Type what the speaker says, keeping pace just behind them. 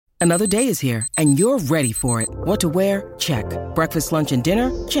Another day is here, and you're ready for it. What to wear? Check. Breakfast, lunch, and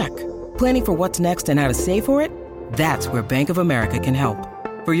dinner? Check. Planning for what's next and how to save for it? That's where Bank of America can help.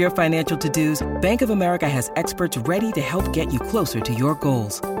 For your financial to-dos, Bank of America has experts ready to help get you closer to your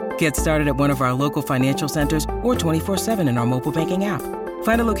goals. Get started at one of our local financial centers or 24/7 in our mobile banking app.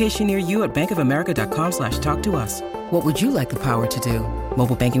 Find a location near you at bankofamerica.com/talktous. What would you like the power to do?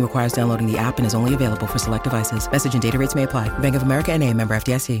 Mobile banking requires downloading the app and is only available for select devices. Message and data rates may apply. Bank of America N.A., member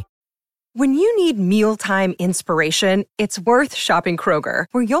FDIC. When you need mealtime inspiration, it's worth shopping Kroger,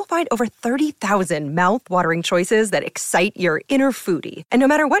 where you'll find over 30,000 mouth-watering choices that excite your inner foodie. And no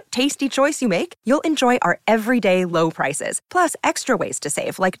matter what tasty choice you make, you'll enjoy our everyday low prices, plus extra ways to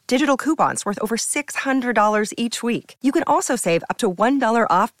save, like digital coupons worth over $600 each week. You can also save up to $1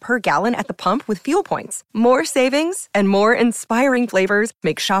 off per gallon at the pump with fuel points. More savings and more inspiring flavors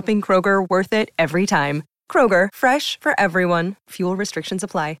make shopping Kroger worth it every time. Kroger, fresh for everyone. Fuel restrictions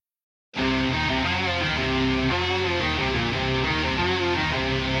apply.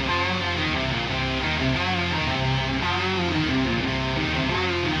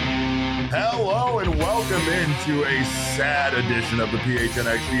 Hello and welcome into a sad edition of the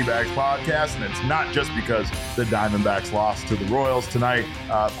PHNX D-Backs podcast, and it's not just because the Diamondbacks lost to the Royals tonight.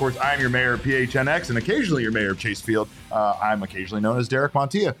 Of course, I'm your mayor of PHNX and occasionally your mayor of Chase Field. I'm occasionally known as Derek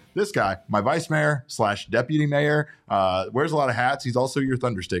Montilla. This guy, my vice mayor / deputy mayor, wears a lot of hats. He's also your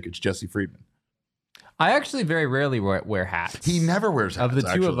thunderstick. It's Jesse Friedman. I actually very rarely wear hats. He never wears hats. Of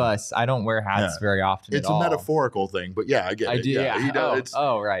the two of us, I don't wear hats very often. It's a metaphorical thing, but yeah, I get it. I do. Yeah. He does.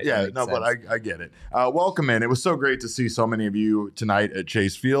 Right. Yeah, no, sense. But I get it. Welcome in. It was so great to see so many of you tonight at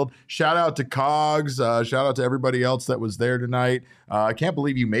Chase Field. Shout out to Cogs. Shout out to everybody else that was there tonight. I can't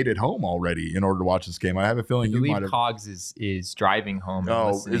believe you made it home already in order to watch this game. I have a feeling you might have. Cogs is driving home.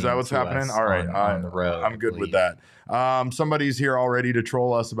 Oh, is that what's happening? All right, on the road. I'm good with that. Somebody's here already to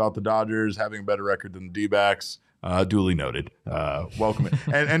troll us about the Dodgers having a better record than the D-backs. Duly noted. Welcome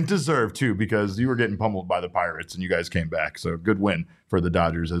and deserved too, because you were getting pummeled by the Pirates and you guys came back. So good win for the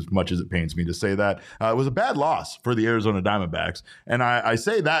Dodgers, as much as it pains me to say that. It was a bad loss for the Arizona Diamondbacks. And I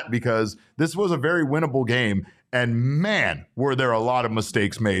say that because this was a very winnable game. And man, were there a lot of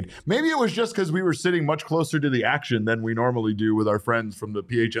mistakes made. Maybe it was just because we were sitting much closer to the action than we normally do with our friends from the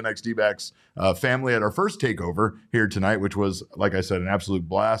PHNX D-Backs family at our first takeover here tonight, which was, like I said, an absolute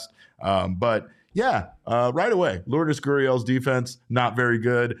blast. But yeah, right away, Lourdes Gurriel's defense, not very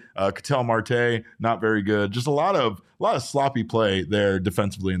good. Ketel Marte, not very good. Just a lot of sloppy play there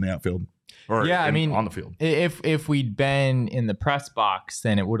defensively in the outfield. On the field. If we'd been in the press box,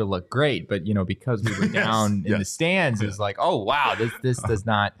 then it would have looked great. But because we were down in the stands, it's like, oh wow, this does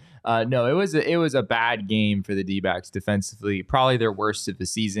not. No, it was a bad game for the D-backs defensively. Probably their worst of the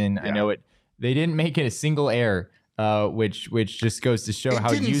season. Yeah. I know it. They didn't make it a single error. Which just goes to show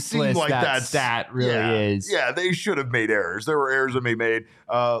how useless that stat really is. Yeah, they should have made errors. There were errors that they made.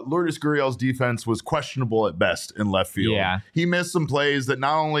 Lourdes Gurriel's defense was questionable at best in left field. Yeah. He missed some plays that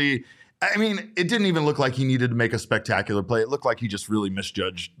not only... I mean, it didn't even look like he needed to make a spectacular play. It looked like he just really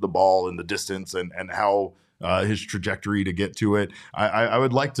misjudged the ball and the distance and how his trajectory to get to it. I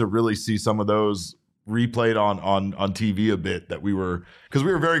would like to really see some of those replayed on TV a bit, because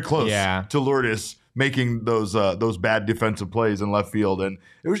we were very close to Lourdes making those bad defensive plays in left field. And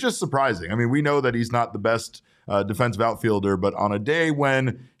it was just surprising. I mean, we know that he's not the best defensive outfielder, but on a day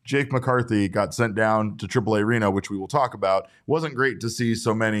when Jake McCarthy got sent down to AAA Reno, which we will talk about, wasn't great to see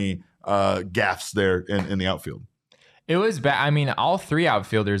so many gaffes there in the outfield. It was bad. I mean, all three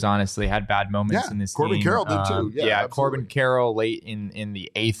outfielders honestly had bad moments in this Corbin game. Carroll did too. Yeah, Corbin Carroll late in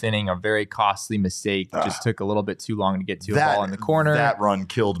the eighth inning, a very costly mistake. Just took a little bit too long to get to a ball in the corner. That run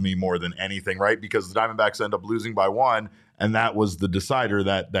killed me more than anything, right? Because the Diamondbacks end up losing by 1, and that was the decider.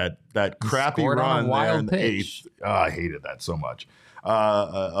 That crappy run there in the eighth. I hated that so much.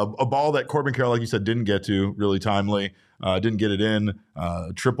 A ball that Corbin Carroll, like you said, didn't get to really timely. Didn't get it in.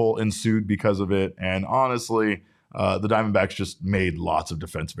 Triple ensued because of it. And honestly, the Diamondbacks just made lots of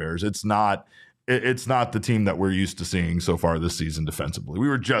defensive errors. It's not the team that we're used to seeing so far this season defensively. We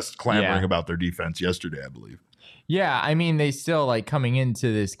were just clamoring about their defense yesterday, I believe. Yeah, I mean, they still, coming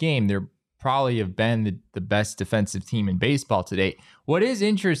into this game, they're probably have been the best defensive team in baseball to date. What is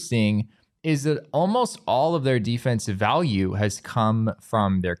interesting is that almost all of their defensive value has come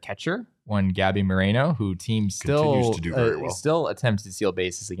from their catcher, Gabby Moreno, who teams still to do very well. Still attempts to steal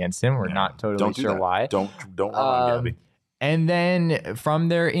bases against him. We're not totally sure why. Don't run on Gabby. And then from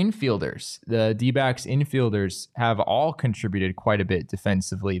their infielders, the D-backs infielders have all contributed quite a bit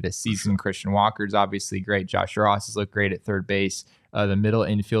defensively this season. Christian Walker's obviously great. Josh Ross has looked great at third base. The middle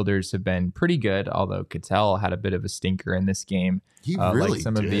infielders have been pretty good, although Cattell had a bit of a stinker in this game. He really like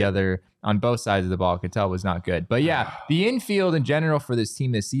some did. of the other on both sides of the ball. Cattell was not good. But yeah, the infield in general for this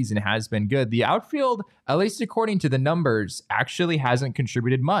team this season has been good. The outfield, at least according to the numbers, actually hasn't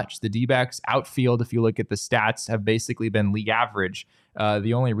contributed much. The D-backs outfield, if you look at the stats, have basically been league average.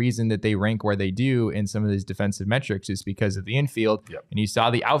 The only reason that they rank where they do in some of these defensive metrics is because of the infield. Yep. And you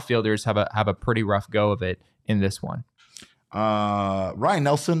saw the outfielders have a pretty rough go of it in this one. Ryan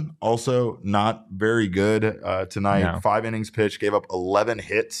Nelson also not very good tonight. No. 5 innings pitched, gave up 11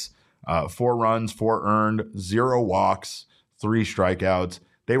 hits, 4 runs, 4 earned, 0 walks, 3 strikeouts.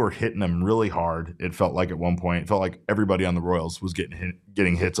 They were hitting him really hard. It felt like at one point, it felt like everybody on the Royals was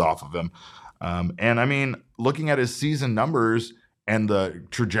getting hits off of him. And I mean, looking at his season numbers and the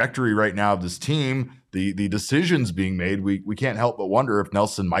trajectory right now of this team, the decisions being made, we can't help but wonder if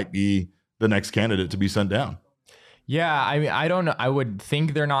Nelson might be the next candidate to be sent down. Yeah, I mean, I don't know. I would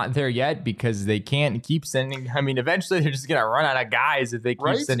think they're not there yet because they can't keep sending. I mean, eventually they're just going to run out of guys if they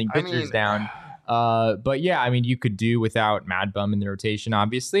keep sending pitchers down. But yeah, I mean, you could do without Mad Bum in the rotation,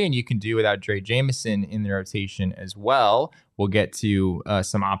 obviously, and you can do without Drey Jameson in the rotation as well. We'll get to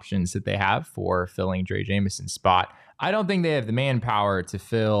some options that they have for filling Drey Jameson's spot. I don't think they have the manpower to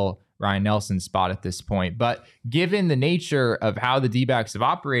fill Ryan Nelson's spot at this point. But given the nature of how the D-backs have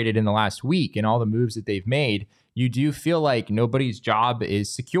operated in the last week and all the moves that they've made, you do feel like nobody's job is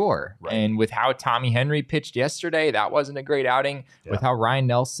secure. Right. And with how Tommy Henry pitched yesterday, that wasn't a great outing. Yeah. With how Ryan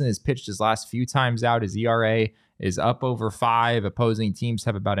Nelson has pitched his last few times out, his ERA is up over 5. Opposing teams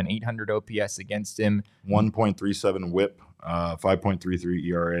have about an 800 OPS against him. 1.37 whip. 5.33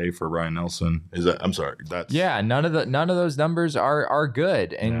 ERA for Ryan Nelson. I'm sorry. That's none of those numbers are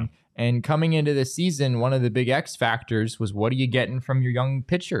good. And coming into the season, one of the big X factors was what are you getting from your young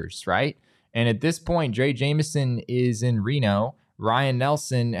pitchers, right? And at this point, Drey Jameson is in Reno. Ryan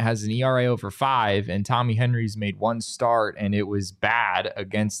Nelson has an ERA over 5, and Tommy Henry's made 1 start, and it was bad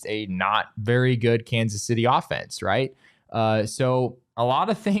against a not very good Kansas City offense, right? So a lot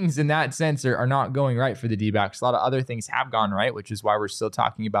of things in that sense are not going right for the D-backs. A lot of other things have gone right, which is why we're still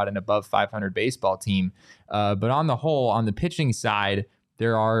talking about an above 500 baseball team. But on the whole, on the pitching side,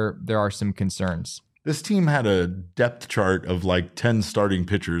 there are some concerns. This team had a depth chart of like 10 starting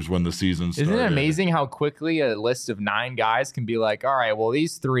pitchers when the season started. Isn't it amazing how quickly a list of 9 guys can be like, all right, well,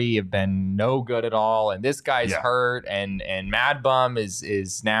 these 3 have been no good at all, and this guy's hurt, and Mad Bum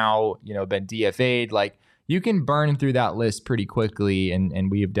is now, been DFA'd. Like, you can burn through that list pretty quickly, and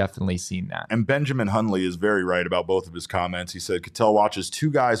we have definitely seen that. And Benjamin Hundley is very right about both of his comments. He said Cattell watches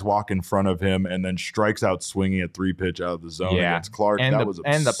 2 guys walk in front of him and then strikes out swinging at 3-pitch out of the zone against Clark. That was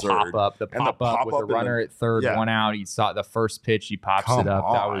absurd. And the pop-up with the runner at third, 1 out. He saw the first pitch, he pops it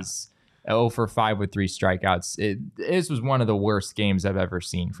up. That was 0 for 5 with 3 strikeouts. This was one of the worst games I've ever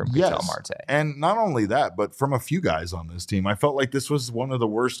seen from Cattell Marte. And not only that, but from a few guys on this team, I felt like this was one of the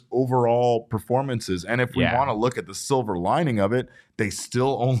worst overall performances. And if we want to look at the silver lining of it, they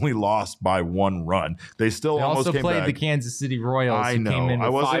still only lost by 1 run. They almost also came played back. The Kansas City Royals. I know. Came in with I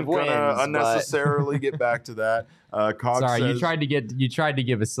wasn't going to unnecessarily get back to that. Sorry, you tried to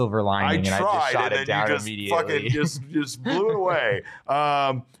give a silver lining, and I just shot it down immediately. Just blew it away.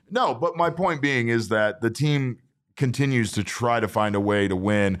 No, but my point being is that the team continues to try to find a way to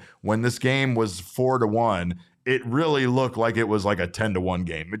win. When this game was 4-1, it really looked like it was like a 10-1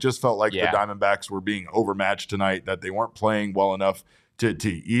 game. It just felt like the Diamondbacks were being overmatched tonight, that they weren't playing well enough to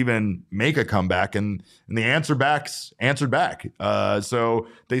even make a comeback, and the answerbacks answered back. So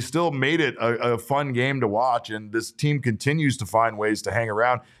they still made it a fun game to watch, and this team continues to find ways to hang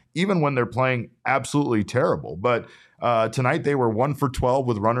around, even when they're playing absolutely terrible. But tonight they were 1 for 12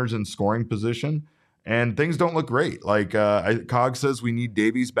 with runners in scoring position, and things don't look great. Like Cog says, we need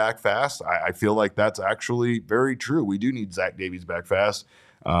Davies back fast. I feel like that's actually very true. We do need Zach Davies back fast.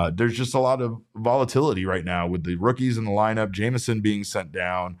 There's just a lot of volatility right now with the rookies in the lineup, Jameson being sent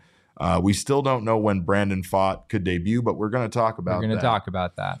down. We still don't know when Brandon Pfaadt could debut, but we're going to talk about that. We're going to talk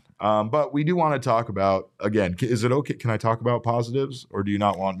about that. But we do want to talk about, again, is it okay? Can I talk about positives, or do you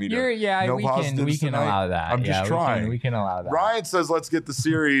not want me to? We can allow that. I'm just trying. We can allow that. Ryan says, let's get the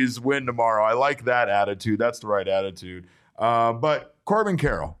series win tomorrow. I like that attitude. That's the right attitude. But Corbin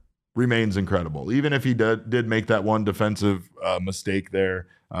Carroll remains incredible, even if he did make that one defensive mistake there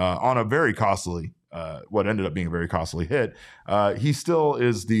on a very costly, what ended up being a very costly hit. He still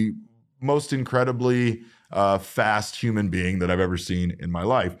is the most incredibly fast human being that I've ever seen in my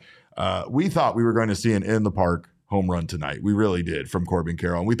life. We thought we were going to see an in the park home run tonight. We really did, from Corbin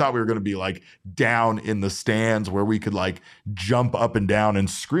Carroll. And we thought we were going to be like down in the stands where we could like jump up and down and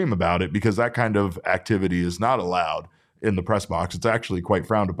scream about it, because that kind of activity is not allowed in the press box. It's actually quite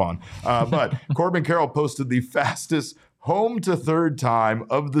frowned upon. But Corbin Carroll posted the fastest home to third time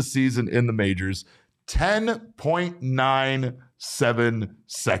of the season in the majors, 10.97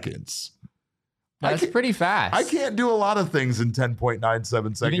 seconds. That's pretty fast. I can't do a lot of things in 10.97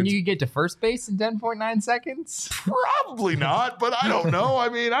 seconds. You think you could get to first base in 10.9 seconds? Probably not, but I don't know. I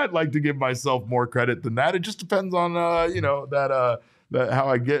mean, I'd like to give myself more credit than that. It just depends on that how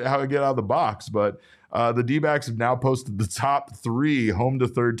I get out of the box. But the D-backs have now posted the top 3 home to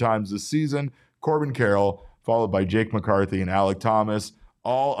third times this season. Corbin Carroll, followed by Jake McCarthy and Alec Thomas,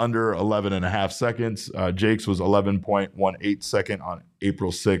 all under 11.5 seconds. Jake's was 11.18 second on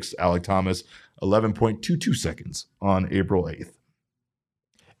April 6th. Alec Thomas, 11.22 seconds on April 8th.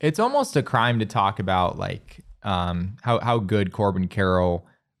 It's almost a crime to talk about like how good Corbin Carroll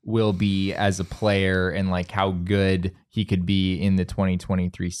will be as a player and like how good he could be in the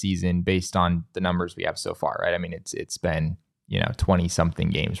 2023 season based on the numbers we have so far, right? I mean, it's been 20 something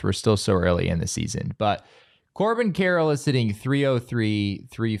games. We're still so early in the season, but Corbin Carroll is hitting 303,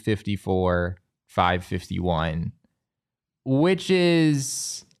 354, 551, which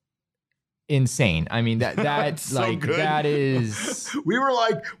is insane. I mean, that's so like good. That is. We were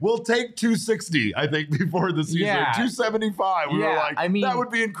like, we'll take 260. I think before the season, 275. We were like, I mean, that would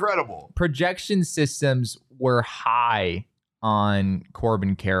be incredible. Projection systems were high on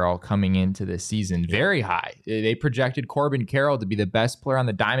Corbin Carroll coming into this season, very high. They projected Corbin Carroll to be the best player on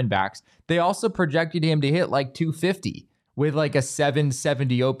the Diamondbacks. They also projected him to hit like 250 with like a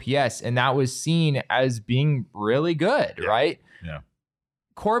 770 OPS, and that was seen as being really good, right? Yeah.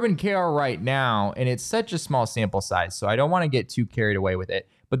 Corbin Carroll right now, and it's such a small sample size, so I don't want to get too carried away with it,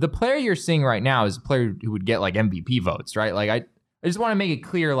 but the player you're seeing right now is a player who would get like MVP votes, right? Like I just want to make it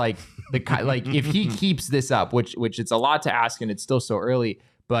clear, like if he keeps this up, which it's a lot to ask, and it's still so early,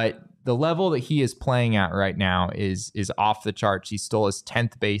 but the level that he is playing at right now is off the charts. He stole his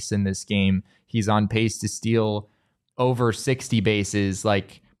 10th base in this game. He's on pace to steal over 60 bases.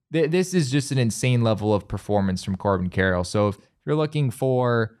 Like this is just an insane level of performance from Corbin Carroll. So if you're looking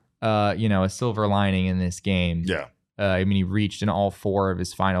for a silver lining in this game, I mean, he reached in all 4 of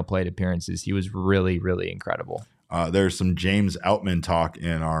his final plate appearances. He was really, really incredible. There's some James Outman talk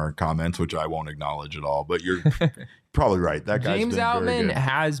in our comments, which I won't acknowledge at all, but you're probably right. That guy's James Outman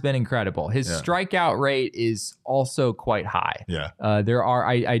has been incredible. His strikeout rate is also quite high.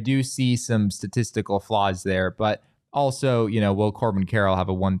 I do see some statistical flaws there, but also, will Corbin Carroll have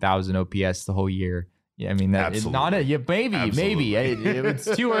a 1,000 OPS the whole year? Yeah, I mean, maybe.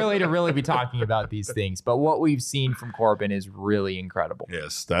 It's too early to really be talking about these things. But what we've seen from Corbin is really incredible.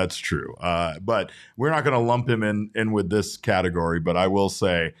 Yes, that's true. But we're not going to lump him in with this category. But I will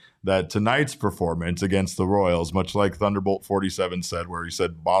say that tonight's performance against the Royals, much like Thunderbolt 47 said, where he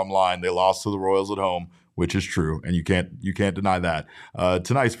said, bottom line, they lost to the Royals at home, which is true, and you can't deny that.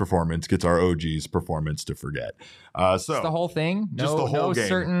 Tonight's performance gets our OG's performance to forget. Just the whole thing? Just the whole game.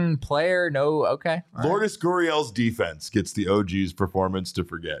 Certain player, okay. Lourdes Gurriel's defense gets the OG's performance to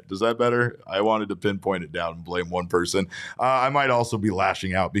forget. Does that better? I wanted to pinpoint it down and blame one person. I might also be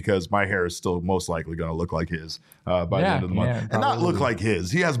lashing out because my hair is still most likely going to look like his by the end of the month. And not look like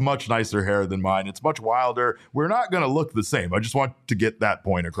his. He has much nicer hair than mine. It's much wilder. We're not going to look the same. I just want to get that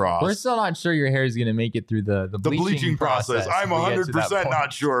point across. We're still not sure your hair is going to make it through the bleaching process. I'm 100%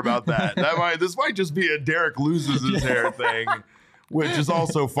 not sure about that. This might just be a Derek loses his hair thing, which is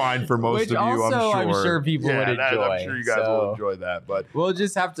also fine for most of you. I'm sure people would enjoy. I'm sure you guys will enjoy that. But we'll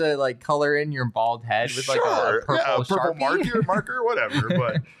just have to like color in your bald head with like a purple marker,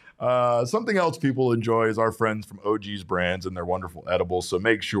 whatever. But something else people enjoy is our friends from OG's Brands and their wonderful edibles. So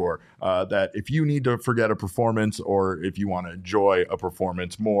make sure that if you need to forget a performance or if you want to enjoy a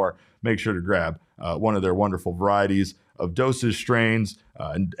performance more, make sure to grab one of their wonderful varieties of dosage strains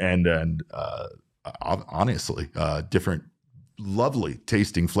and honestly, different lovely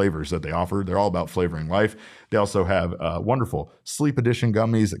tasting flavors that they offer. They're all about flavoring life. They also have wonderful sleep edition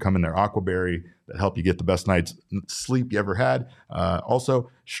gummies that come in their aquaberry that help you get the best night's sleep you ever had. Also,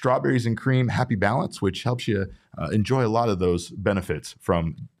 strawberries and cream happy balance, which helps you enjoy a lot of those benefits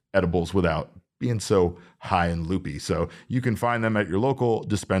from edibles without being so high and loopy. So you can find them at your local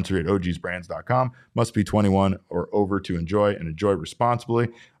dispensary at ogsbrands.com. Must be 21 or over to enjoy, and enjoy responsibly.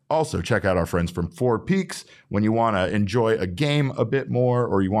 Also, check out our friends from Four Peaks when you want to enjoy a game a bit more,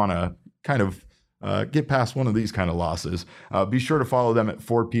 or you want to kind of get past one of these kind of losses. Be sure to follow them at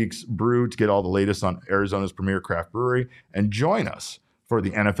Four Peaks Brew to get all the latest on Arizona's premier craft brewery, and join us for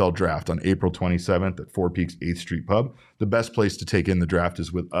the NFL Draft on April 27th at Four Peaks 8th Street Pub. The best place to take in the draft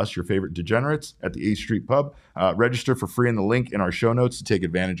is with us, your favorite degenerates, at the 8th Street Pub. Register for free in the link in our show notes to take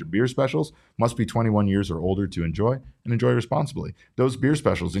advantage of beer specials. Must be 21 years or older to enjoy, and enjoy responsibly. Those beer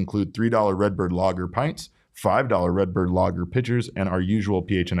specials include $3 Redbird Lager pints, $5 Redbird Lager pitchers, and our usual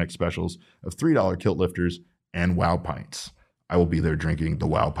PHNX specials of $3 Kilt Lifters and Wow Pints. I will be there drinking the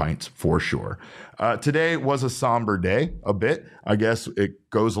Wow Pints for sure. Today was a somber day, a bit. I guess it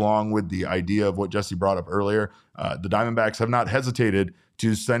goes along with the idea of what Jesse brought up earlier. The Diamondbacks have not hesitated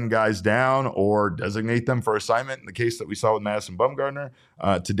to send guys down or designate them for assignment in the case that we saw with Madison Bumgarner.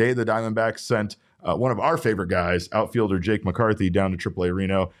 Today, the Diamondbacks sent one of our favorite guys, outfielder Jake McCarthy, down to AAA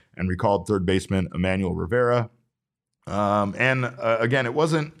Reno and recalled third baseman Emmanuel Rivera. Again, it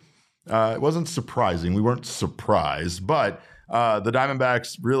wasn't surprising. We weren't surprised, but the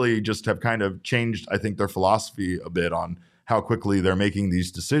Diamondbacks really just have kind of changed, I think, their philosophy a bit on how quickly they're making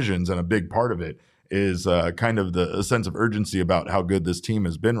these decisions. And a big part of it is kind of a sense of urgency about how good this team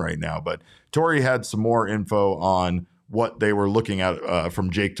has been right now. But Torey had some more info on what they were looking at from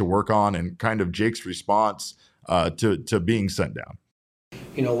Jake to work on and kind of Jake's response to being sent down.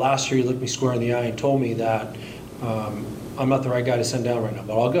 Last year he looked me square in the eye and told me that I'm not the right guy to send down right now,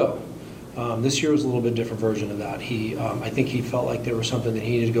 but I'll go. This year was a little bit different version of that. I think he felt like there was something that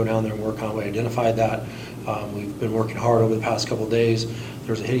he needed to go down there and work on. We identified that. We've been working hard over the past couple of days. There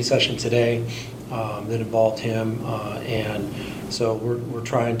was a hitting session today that involved him, and so we're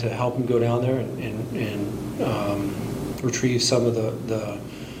trying to help him go down there and retrieve some of the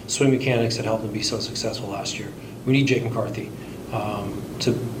swing mechanics that helped him be so successful last year. We need Jake McCarthy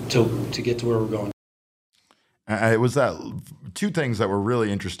to get to where we're going. It was that two things that were really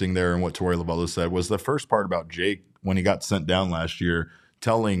interesting there, and what Torey Lovullo said was the first part about Jake when he got sent down last year,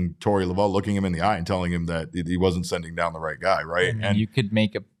 telling Torey Lovullo, looking him in the eye and telling him that he wasn't sending down the right guy, right? And you could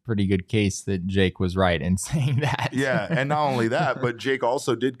make a pretty good case that Jake was right in saying that. Yeah, and not only that, but Jake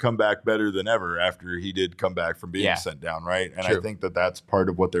also did come back better than ever after he did come back from being sent down, right? And true. I think that that's part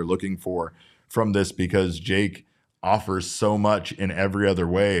of what they're looking for from this, because Jake offers so much in every other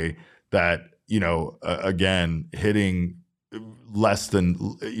way that, again, hitting less than,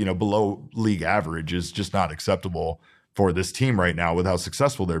 below league average is just not acceptable for this team right now with how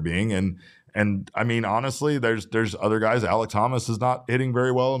successful they're being. And I mean, honestly, there's other guys. Alec Thomas is not hitting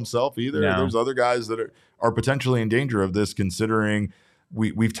very well himself either. No. There's other guys that are potentially in danger of this, considering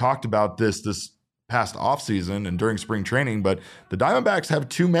we've talked about this past offseason and during spring training, but the Diamondbacks have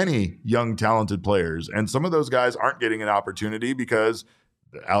too many young, talented players. And some of those guys aren't getting an opportunity because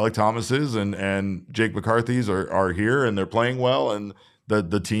Alec Thomas's and Jake McCarthy's are here and they're playing well, and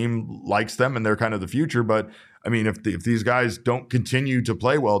the team likes them and they're kind of the future. But I mean, if these guys don't continue to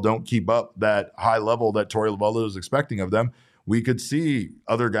play well, don't keep up that high level that Torey Lovullo is expecting of them, we could see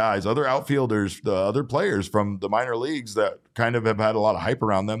other guys, other outfielders, the other players from the minor leagues that kind of have had a lot of hype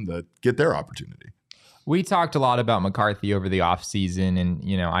around them that get their opportunity. We talked a lot about McCarthy over the offseason,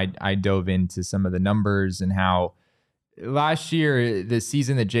 and I dove into some of the numbers and how last year, the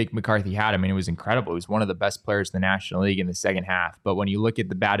season that Jake McCarthy had, I mean, it was incredible. He was one of the best players in the National League in the second half. But when you look at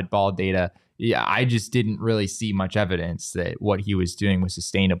the batted ball data, I just didn't really see much evidence that what he was doing was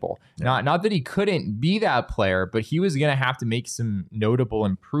sustainable. Yeah. Not that he couldn't be that player, but he was going to have to make some notable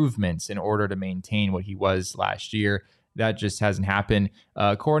improvements in order to maintain what he was last year. That just hasn't happened.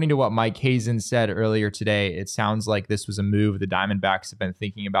 According to what Mike Hazen said earlier today, it sounds like this was a move the Diamondbacks have been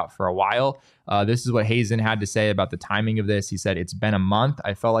thinking about for a while. This is what Hazen had to say about the timing of this. He said, "It's been a month.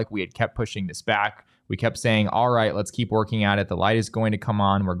 I felt like we had kept pushing this back. We kept saying, all right, let's keep working at it. The light is going to come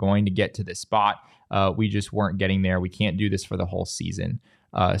on. We're going to get to this spot. We just weren't getting there. We can't do this for the whole season."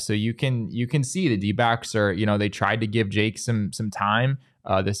 So you can see the D-backs are, they tried to give Jake some time.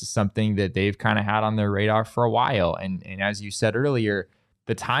 This is something that they've kind of had on their radar for a while. And as you said earlier,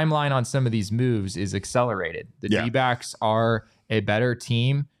 the timeline on some of these moves is accelerated. The D-backs are a better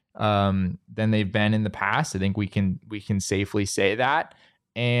team than they've been in the past. I think we can safely say that.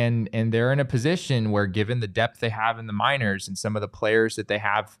 And they're in a position where, given the depth they have in the minors and some of the players that they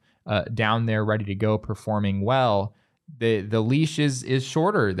have down there ready to go performing well, the leash is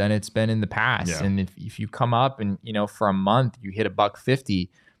shorter than it's been in the past. Yeah. And if you come up and, for a month you hit $150,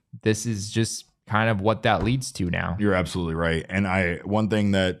 this is just kind of what that leads to now. You're absolutely right. And one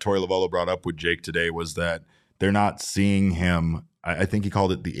thing that Torey Lovullo brought up with Jake today was that they're not seeing him. I think he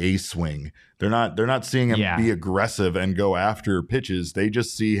called it the A swing. They're not seeing him be aggressive and go after pitches. They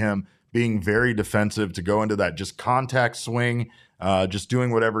just see him being very defensive to go into that just contact swing, just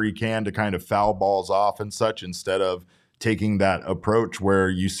doing whatever he can to kind of foul balls off and such, instead of taking that approach where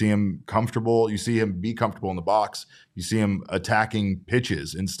you see him comfortable, you see him be comfortable in the box, you see him attacking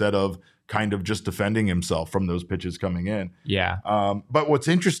pitches instead of kind of just defending himself from those pitches coming in. Yeah. But what's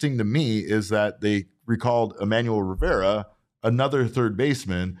interesting to me is that they recalled Emmanuel Rivera, another third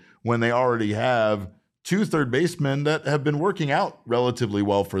baseman, when they already have two third basemen that have been working out relatively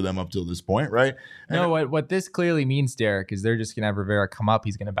well for them up till this point, right? No, what this clearly means, Derek, is they're just going to have Rivera come up.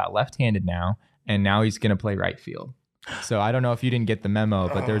 He's going to bat left-handed now, and now he's going to play right field. So I don't know if you didn't get the memo,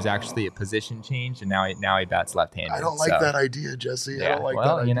 but there's actually a position change, and now he bats left-handed. I don't like that idea, Jesse. Yeah, I don't like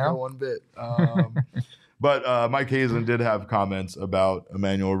that idea one bit. But Mike Hazen did have comments about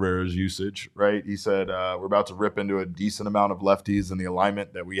Emmanuel Rivera's usage, right? He said, we're about to rip into a decent amount of lefties in the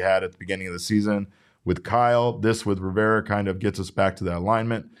alignment that we had at the beginning of the season. With Kyle, this with Rivera kind of gets us back to that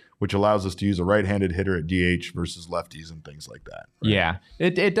alignment, which allows us to use a right-handed hitter at DH versus lefties and things like that. Right? Yeah,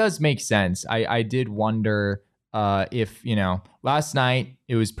 it does make sense. I did wonder if, last night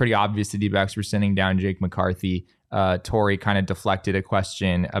it was pretty obvious the D-backs were sending down Jake McCarthy. Torrey kind of deflected a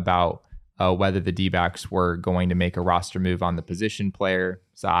question about whether the D-backs were going to make a roster move on the position player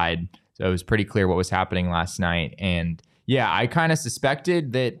side. So it was pretty clear what was happening last night. And yeah, I kind of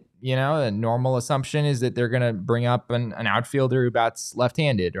suspected that, the normal assumption is that they're going to bring up an outfielder who bats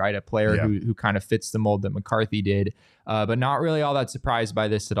left-handed, right? A player who kind of fits the mold that McCarthy did, but not really all that surprised by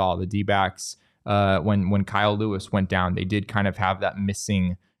this at all. The D-backs, when Kyle Lewis went down, they did kind of have that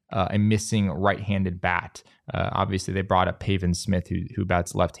missing right-handed bat. Obviously, they brought up Pavin Smith, who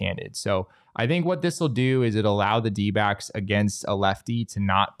bats left-handed. So I think what this will do is it'll allow the D-backs against a lefty to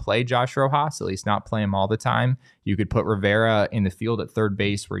not play Josh Rojas, at least not play him all the time. You could put Rivera in the field at third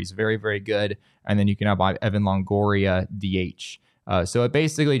base where he's very, very good, and then you can have Evan Longoria DH. So it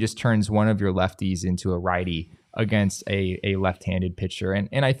basically just turns one of your lefties into a righty against a left-handed pitcher.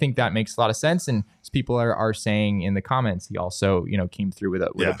 And I think that makes a lot of sense. And as people are saying in the comments, he also, came through with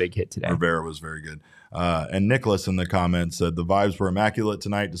a big hit today. Rivera was very good. And Nicholas in the comments said, the vibes were immaculate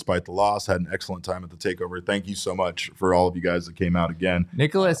tonight despite the loss. Had an excellent time at the takeover. Thank you so much for all of you guys that came out again.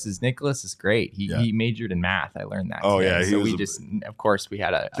 Nicholas is great. He majored in math. I learned that. Oh, today. yeah. So of course, we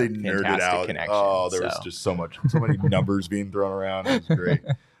had a fantastic connection. Oh, there was just so many numbers being thrown around. It was great.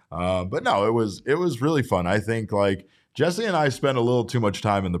 But no, it was really fun. I think Jesse and I spend a little too much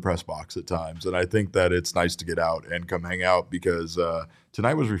time in the press box at times, and I think that it's nice to get out and come hang out because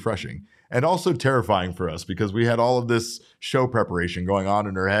tonight was refreshing and also terrifying for us because we had all of this show preparation going on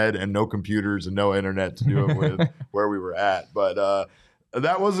in our head and no computers and no internet to do it with where we were at. But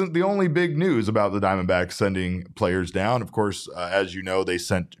that wasn't the only big news about the Diamondbacks sending players down. Of course, as you know, they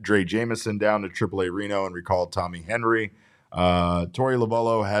sent Drey Jameson down to AAA Reno and recalled Tommy Henry. Torey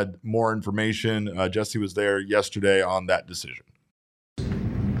Lovullo had more information. Jesse was there yesterday on that decision.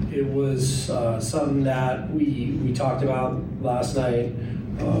 It was something that we talked about last night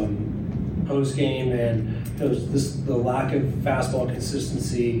post game, and it was the lack of fastball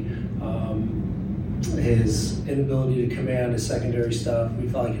consistency, his inability to command his secondary stuff. We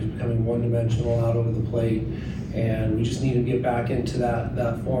felt like he was becoming one-dimensional out over the plate, and we just need to get back into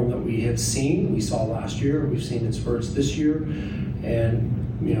that form that we had seen. We saw last year. We've seen in spurts this year,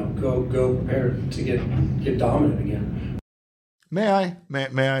 and go prepared to get dominant again. May I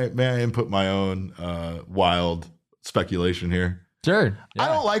input my own wild speculation here? Sure. Yeah. I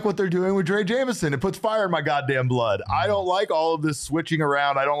don't like what they're doing with Drey Jameson. It puts fire in my goddamn blood. I don't like all of this switching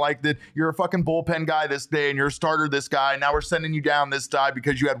around. I don't like that you're a fucking bullpen guy this day and you're a starter this guy. Now we're sending you down this guy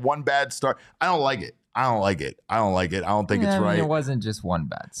because you had one bad start. I don't like it. I don't think it's right. It wasn't just one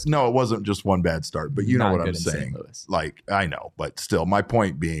bad start. No, it wasn't just one bad start, but you know what I'm saying. I know, but still, my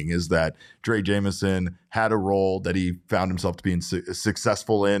point being is that Drey Jameson had a role that he found himself to be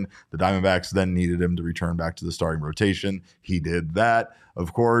successful in. The Diamondbacks then needed him to return back to the starting rotation. He did that.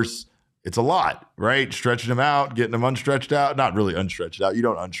 Of course, it's a lot, right? Stretching him out, getting him unstretched out. Not really unstretched out. You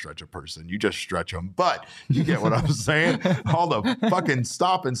don't unstretch a person. You just stretch them. But you get what I'm saying? All the fucking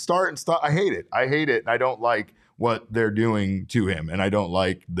stop and start and stop. I hate it. And I don't like what they're doing to him. And I don't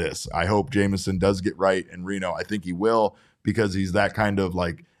like this. I hope Jameson does get right in Reno. I think he will because he's that kind of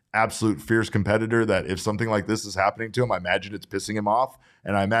absolute fierce competitor that if something like this is happening to him, I imagine it's pissing him off.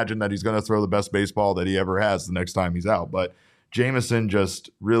 And I imagine that he's going to throw the best baseball that he ever has the next time he's out. But Jameson just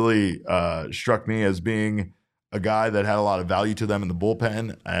really struck me as being a guy that had a lot of value to them in the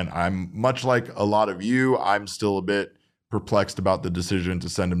bullpen. And I'm much like a lot of you, I'm still a bit perplexed about the decision to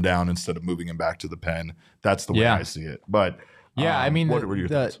send him down instead of moving him back to the pen. That's the way I see it. But Yeah, I mean, what were your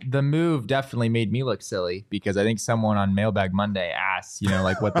thoughts? the move definitely made me look silly because I think someone on Mailbag Monday asked,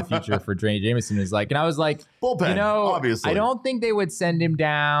 like what the future for Drey Jameson is like. And I was like, bullpen, obviously. I don't think they would send him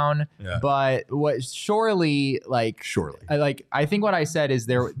down, but surely. I think what I said is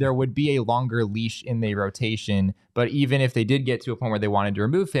there would be a longer leash in the rotation, but even if they did get to a point where they wanted to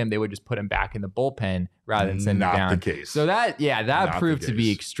remove him, they would just put him back in the bullpen rather than send him down. Not the case. So that proved to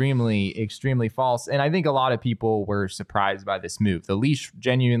be extremely, extremely false. And I think a lot of people were surprised by this move. The leash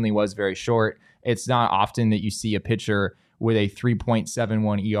genuinely was very short. It's not often that you see a pitcher with a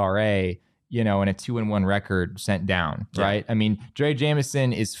 3.71 ERA, and a 2-1 record sent down, right? I mean, Drey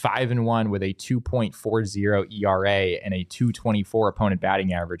Jameson is 5-1 with a 2.40 ERA and a 224 opponent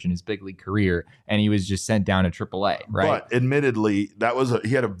batting average in his big league career, and he was just sent down to AAA, right? But admittedly,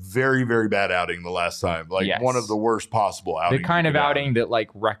 he had a very, very bad outing the last time, one of the worst possible outings. The kind of outing that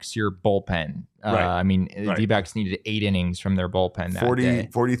wrecks your bullpen. I mean, the D-backs needed 8 innings from their bullpen that day.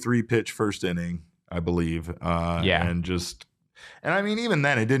 43 pitch first inning, I believe. And I mean, even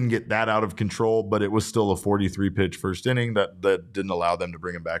then, it didn't get that out of control, but it was still a 43 pitch first inning that didn't allow them to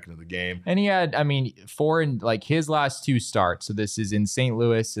bring him back into the game. And he had, his last 2 starts. So this is in St.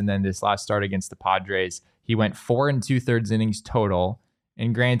 Louis, and then this last start against the Padres, he went 4 2/3 innings total.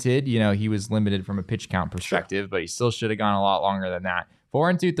 And granted, he was limited from a pitch count perspective, but he still should have gone a lot longer than that.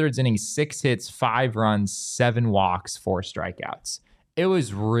 4 2/3 innings, 6 hits, 5 runs, 7 walks, 4 strikeouts. It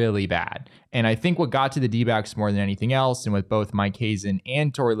was really bad. And I think what got to the D-backs more than anything else, and what both Mike Hazen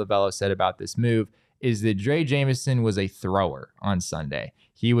and Torey Lovello said about this move, is that Drey Jameson was a thrower on Sunday.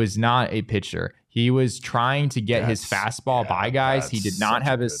 He was not a pitcher. He was trying to get his fastball by guys. He did not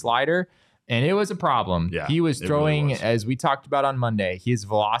have his slider, and it was a problem. Yeah, he was throwing, as we talked about on Monday, his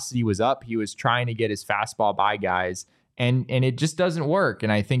velocity was up. He was trying to get his fastball by guys, and it just doesn't work.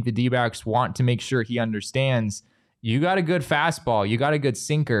 And I think the D-backs want to make sure he understands you got a good fastball, you got a good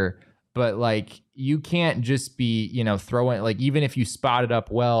sinker, but you can't just be, throwing, even if you spot it up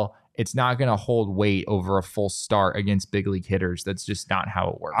well, it's not going to hold weight over a full start against big league hitters. That's just not how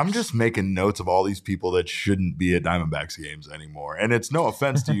it works. I'm just making notes of all these people that shouldn't be at Diamondbacks games anymore. And it's no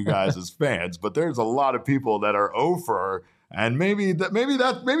offense to you guys as fans, but there's a lot of people that are over, and maybe you're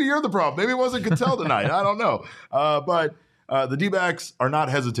the problem. Maybe it wasn't Cattell tonight. I don't know. But the D-backs are not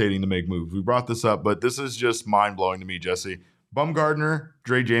hesitating to make moves. We brought this up, but this is just mind-blowing to me, Jesse. Bumgarner,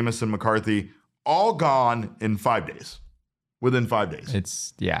 Drey Jameson, McCarthy, all gone in 5 days. Within 5 days.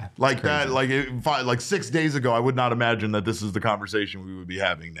 It's, Like crazy. that, 6 days ago, I would not imagine that this is the conversation we would be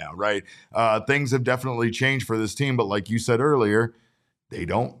having now, right? Things have definitely changed for this team, but like you said earlier, they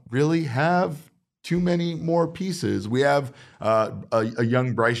don't really have too many more pieces. We have a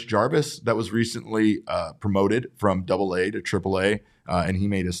young Bryce Jarvis that was recently promoted from AA to AAA, and he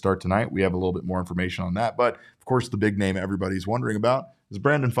made his start tonight. We have a little bit more information on that. But, of course, the big name everybody's wondering about is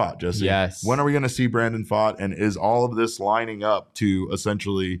Brandon Pfaadt, Jesse. Yes. When are we going to see Brandon Pfaadt, and is all of this lining up to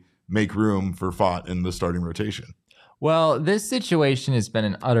essentially make room for Pfaadt in the starting rotation? Well, this situation has been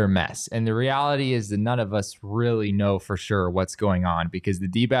an utter mess, and the reality is that none of us really know for sure what's going on because the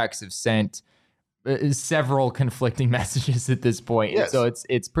D-backs have sent several conflicting messages at this point. Yes. So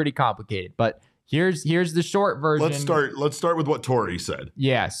it's pretty complicated, but here's the short version. Let's start with what Torey said.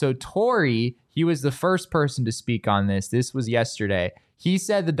 Yeah. So Torey, he was the first person to speak on this. This was yesterday. He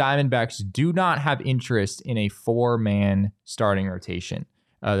said the Diamondbacks do not have interest in a 4-man starting rotation.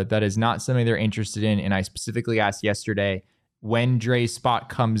 That is not something they're interested in. And I specifically asked yesterday, when Drey's spot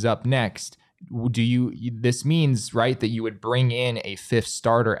comes up next, this means, right, that you would bring in a 5th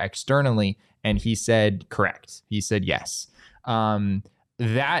starter externally? And he said, correct. He said, yes.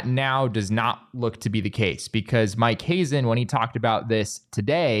 That now does not look to be the case because Mike Hazen, when he talked about this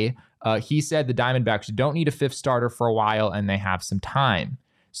today, he said the Diamondbacks don't need a 5th starter for a while and they have some time.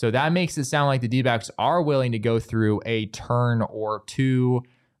 So that makes it sound like the D-backs are willing to go through a turn or two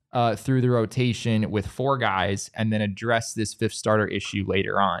through the rotation with 4 guys and then address this 5th starter issue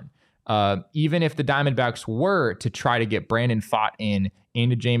later on. Even if the Diamondbacks were to try to get Brandon Pfaadt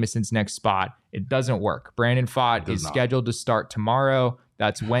into Jameson's next spot, it doesn't work. Brandon Pfaadt is scheduled to start tomorrow.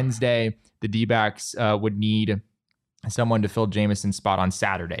 That's Wednesday. The D-backs would need someone to fill Jameson's spot on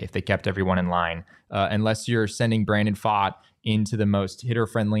Saturday if they kept everyone in line, unless you're sending Brandon Pfaadt into the most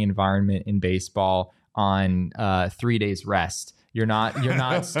hitter-friendly environment in baseball on 3 days rest. You're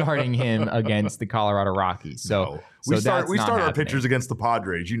not starting him against the Colorado Rockies. So we start our pitchers against the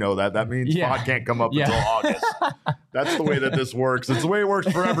Padres. You know that means Pfaadt can't come up until August. That's the way that this works. It's the way it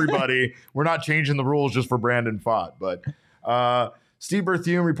works for everybody. We're not changing the rules just for Brandon Pfaadt. But Steve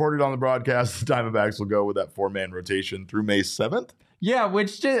Berthiaume reported on the broadcast the Diamondbacks will go with that 4-man rotation through May 7th. Yeah,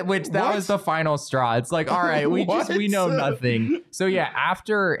 which that was the final straw. It's like, all right, we know nothing. So yeah,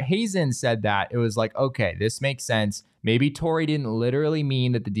 after Hazen said that, it was like, okay, this makes sense. Maybe Torrey didn't literally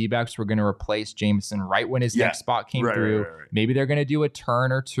mean that the D-backs were going to replace Jameson right when his next spot came through. Right. Maybe they're going to do a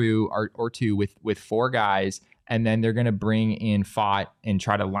turn or two with 4 guys, and then they're going to bring in Fott and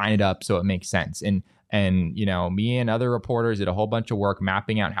try to line it up so it makes sense. And you know, me and other reporters did a whole bunch of work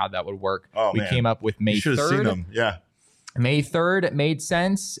mapping out how that would work. We came up with May 3rd. You should have seen them. Yeah. May 3rd made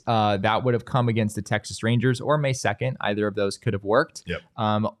sense. That would have come against the Texas Rangers, or May 2nd. Either of those could have worked. Yep.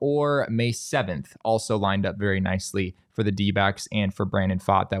 Or May 7th also lined up very nicely for the D-backs and for Brandon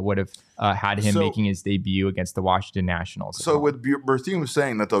Fott. That would have had him making his debut against the Washington Nationals. So with Berthune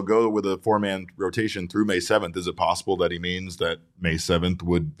saying that they'll go with a 4-man rotation through May 7th, is it possible that he means that May 7th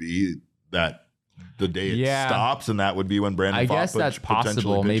would be that the day it stops, and that would be when Brandon Fott guess that's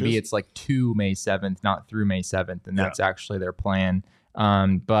possible. Maybe it's like to May 7th, not through May 7th, and that's actually their plan.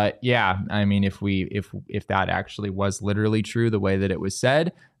 But yeah, I mean, if that actually was literally true the way that it was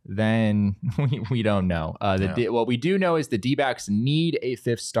said, then we don't know. What we do know is the D-backs need a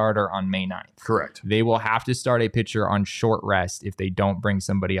 5th starter on May 9th. Correct. They will have to start a pitcher on short rest if they don't bring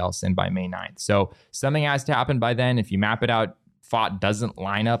somebody else in by May 9th. So something has to happen by then. If you map it out, Fott doesn't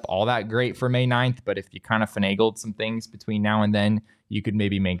line up all that great for May 9th, but if you kind of finagled some things between now and then, you could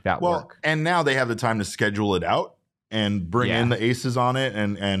maybe make that work. And now they have the time to schedule it out and bring in the aces on it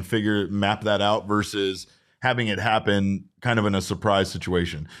and map that out versus having it happen kind of in a surprise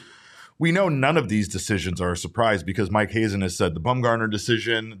situation. We know none of these decisions are a surprise because Mike Hazen has said the Bumgarner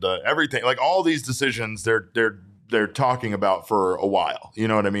decision, the everything, like all these decisions they're talking about for a while. You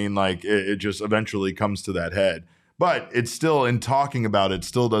know what I mean? Like it just eventually comes to that head. But it's still, in talking about it,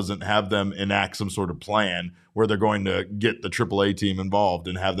 still doesn't have them enact some sort of plan where they're going to get the AAA team involved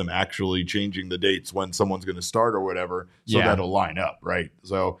and have them actually changing the dates when someone's going to start or whatever, so that'll line up, right?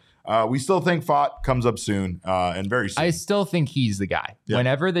 So we still think Fott comes up soon and very soon. I still think he's the guy. Yeah.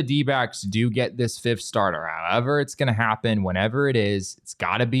 Whenever the D-backs do get this 5th starter, however it's going to happen, whenever it is, it's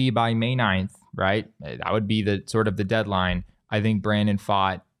got to be by May 9th, right? That would be the sort of the deadline. I think Brandon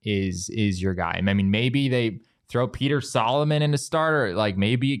Fott is your guy. I mean, maybe they throw Peter Solomon in a starter. Like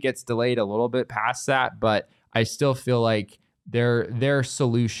maybe it gets delayed a little bit past that, but I still feel like their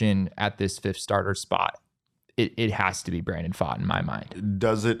solution at this 5th starter spot, it has to be Brandon Fott in my mind.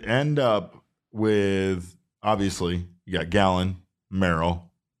 Does it end up with, obviously, you got Gallen,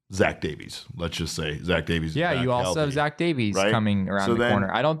 Merrill, Zach Davies. Let's just say Zach Davies. Yeah, you also have Zach Davies coming around the corner.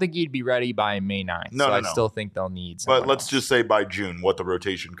 I don't think he'd be ready by May 9th. No. I still think they'll need someone. But let's just say by June what the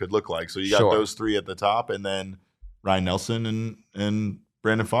rotation could look like. So you got those 3 at the top, and then Ryan Nelson and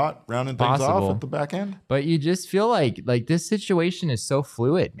Brandon Fott rounding things off at the back end. But you just feel like this situation is so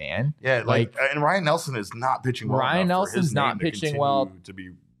fluid, man. Yeah, and Ryan Nelson is not pitching well. Ryan Nelson's not pitching well to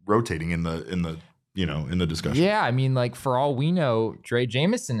be rotating in the discussion. Yeah, I mean, like for all we know, Drey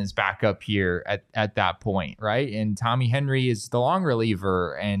Jameson is back up here at that point, right? And Tommy Henry is the long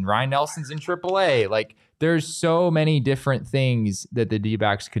reliever, and Ryan Nelson's in AAA. Like there's so many different things that the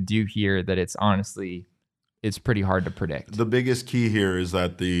D-backs could do here that it's pretty hard to predict. The biggest key here is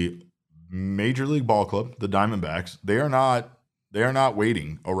that the Major League Ball Club, the Diamondbacks, they are not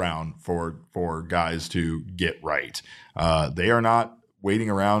waiting around for guys to get right. They are not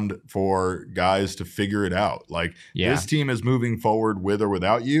waiting around for guys to figure it out. Like this team is moving forward with or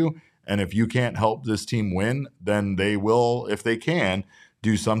without you. And if you can't help this team win, then they will, if they can,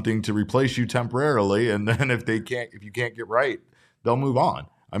 do something to replace you temporarily. And then if you can't get right, they'll move on.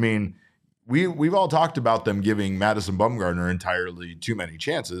 I mean, we've all talked about them giving Madison Bumgarner entirely too many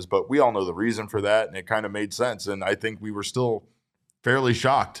chances, but we all know the reason for that, and it kind of made sense. And I think we were still fairly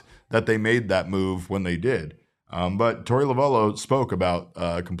shocked that they made that move when they did. But Torey Lovullo spoke about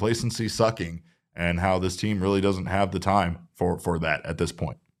complacency sucking and how this team really doesn't have the time for that at this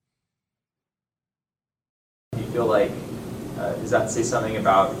point. Do you feel like, does that say something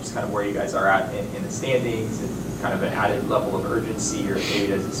about just kind of where you guys are at in the standings and kind of an added level of urgency, or maybe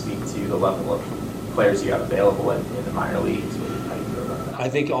does it speak to the level of players you have available in the minor leagues? How do you feel about that? I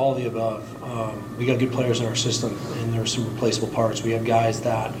think all of the above. We got good players in our system, and there's some replaceable parts. We have guys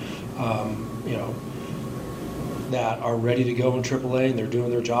that, that are ready to go in AAA, and they're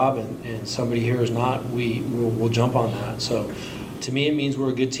doing their job, and somebody here is not. We'll jump on that. So to me, it means we're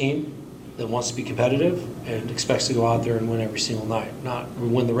a good team that wants to be competitive and expects to go out there and win every single night. Not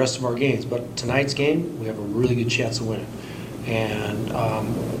win the rest of our games, but tonight's game, we have a really good chance of winning. And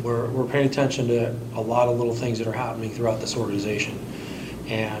we're paying attention to a lot of little things that are happening throughout this organization.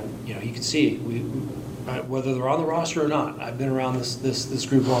 And you can see whether they're on the roster or not. I've been around this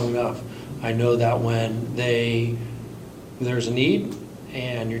group long enough. I know that when there's a need,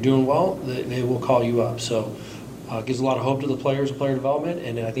 and you're doing well, they will call you up. So gives a lot of hope to the players and player development,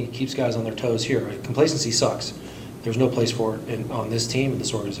 and I think it keeps guys on their toes here. Complacency sucks. There's no place for it on this team and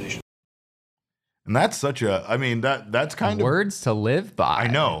this organization. And that's such a, I mean, that's kind of words to live by. I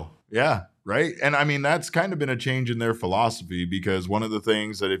know. Yeah. Right. And I mean, that's kind of been a change in their philosophy, because one of the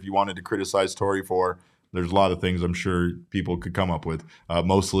things that if you wanted to criticize Torrey for, there's a lot of things I'm sure people could come up with,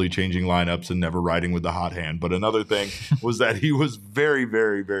 mostly changing lineups and never riding with the hot hand. But another thing was that he was very,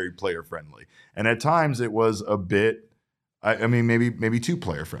 very, very player friendly. And at times it was a bit, I mean, maybe too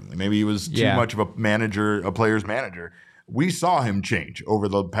player friendly. Maybe he was too much of a player's manager. We saw him change over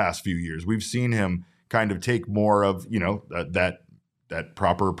the past few years. We've seen him kind of take more of, that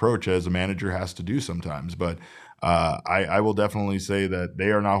proper approach as a manager has to do sometimes. But I will definitely say that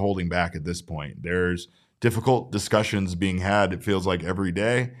they are not holding back at this point. There's difficult discussions being had, it feels like, every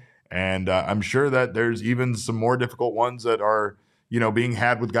day. And I'm sure that there's even some more difficult ones that are, being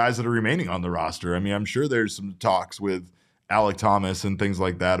had with guys that are remaining on the roster. I mean, I'm sure there's some talks with Alec Thomas and things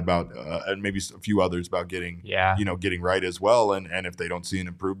like that about, and maybe a few others about getting right as well. And if they don't see an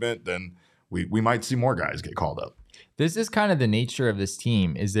improvement, then we might see more guys get called up. This is kind of the nature of this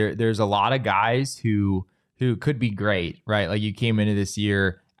team. Is there's a lot of guys who could be great, right? Like you came into this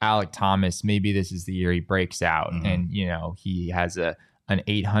year, Alec Thomas, maybe this is the year he breaks out, and he has an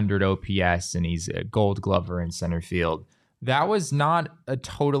 800 OPS and he's a Gold Glover in center field. That was not a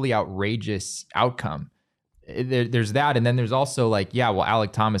totally outrageous outcome. There's that, and then there's also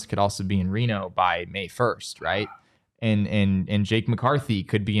Alec Thomas could also be in Reno by May 1st, right? And Jake McCarthy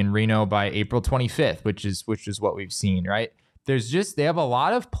could be in Reno by April 25th, which is what we've seen, right? They have a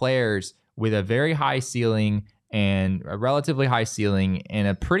lot of players with a very high ceiling and a relatively high ceiling and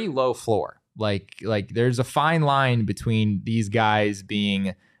a pretty low floor. Like there's a fine line between these guys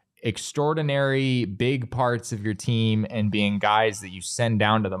being extraordinary big parts of your team and being guys that you send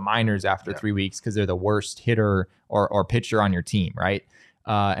down to the minors after 3 weeks because they're the worst hitter or pitcher on your team, right?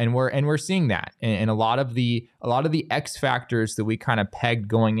 And we're seeing that, and a lot of the X factors that we kind of pegged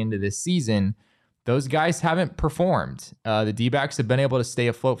going into this season, those guys haven't performed. The D-backs have been able to stay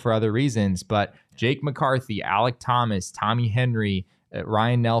afloat for other reasons, but Jake McCarthy, Alec Thomas, Tommy Henry,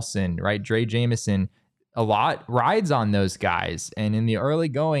 Ryan Nelson, right, Drey Jameson, a lot rides on those guys, and in the early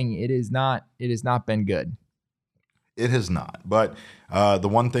going, it has not been good. It has not. But the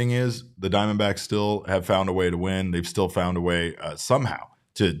one thing is, the Diamondbacks still have found a way to win. They've still found a way somehow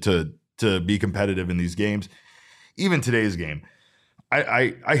to be competitive in these games. Even today's game,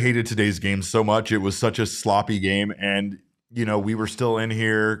 I hated today's game so much. It was such a sloppy game, and we were still in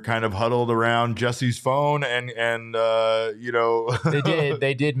here kind of huddled around Jesse's phone, and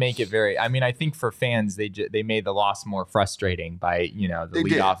they did make it very. I mean, I think for fans, they made the loss more frustrating by the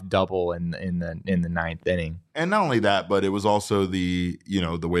leadoff double in the ninth inning. And not only that, but it was also the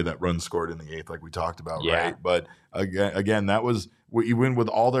way that run scored in the eighth, like we talked about, right? But again, that was even with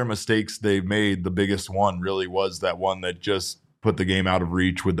all their mistakes they've made, the biggest one really was that one that just put the game out of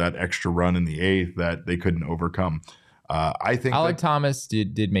reach with that extra run in the eighth that they couldn't overcome. I think Alec Thomas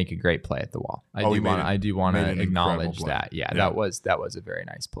did make a great play at the wall. I do want to acknowledge that. Yeah, that was a very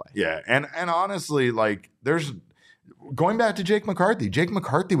nice play. Yeah, and honestly, there's going back to Jake McCarthy. Jake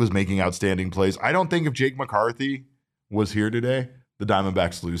McCarthy was making outstanding plays. I don't think if Jake McCarthy was here today, the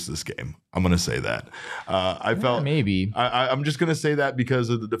Diamondbacks lose this game. I'm going to say that. Maybe. I'm just going to say that because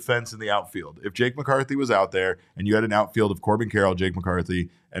of the defense in the outfield. If Jake McCarthy was out there and you had an outfield of Corbin Carroll, Jake McCarthy,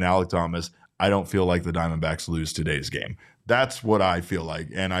 and Alec Thomas, I don't feel like the Diamondbacks lose today's game. That's what I feel like,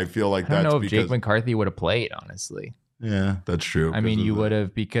 and I feel like I don't know if Jake McCarthy would have played, honestly. Yeah, that's true. I mean, you would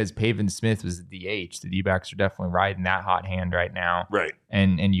have, because Pavin Smith was the DH. The D-backs are definitely riding that hot hand right now. Right.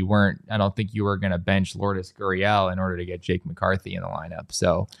 And you weren't, I don't think you were going to bench Lourdes Gurriel in order to get Jake McCarthy in the lineup.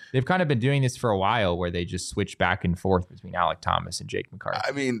 So they've kind of been doing this for a while where they just switch back and forth between Alec Thomas and Jake McCarthy.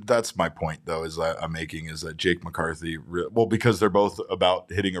 I mean, that's my point, though, is that I'm making is that Jake McCarthy, because they're both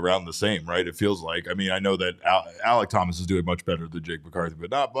about hitting around the same, right? It feels like. I mean, I know that Alec Thomas is doing much better than Jake McCarthy,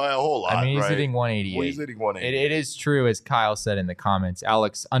 but not by a whole lot. I mean, he's right? hitting 188. Well, he's hitting 188. It is true, as Kyle said in the comments,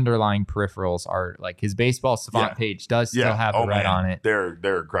 Alec's underlying peripherals are like his baseball savant page does still have the red on it.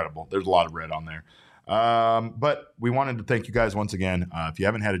 They're incredible. There's a lot of red on there. But we wanted to thank you guys once again. If you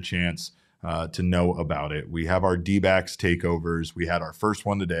haven't had a chance to know about it, we have our D-backs takeovers. We had our first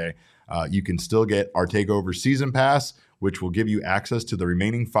one today. You can still get our takeover season pass, which will give you access to the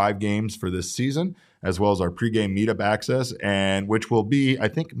remaining 5 games for this season, as well as our pregame meetup access, and which will be, I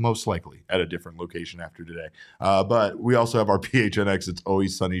think, most likely at a different location after today. But we also have our PHNX It's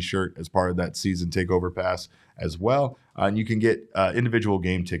Always Sunny shirt as part of that season takeover pass as well. And you can get individual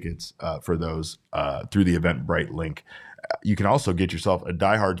game tickets for those through the Eventbrite link You can also get yourself a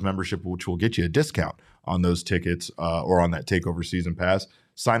Diehards membership, which will get you a discount on those tickets or on that TakeOver Season Pass.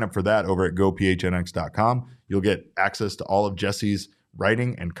 Sign up for that over at gophnx.com. You'll get access to all of Jesse's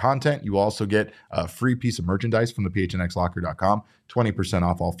writing and content. You will also get a free piece of merchandise from the phnxlocker.com, 20%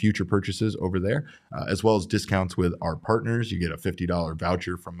 off all future purchases over there, as well as discounts with our partners. You get a $50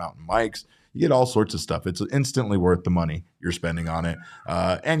 voucher from Mountain Mike's. You get all sorts of stuff. It's instantly worth the money you're spending on it.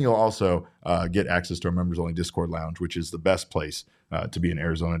 And you'll also get access to our members-only Discord lounge, which is the best place to be an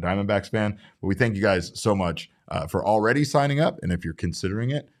Arizona Diamondbacks fan. But we thank you guys so much for already signing up. And if you're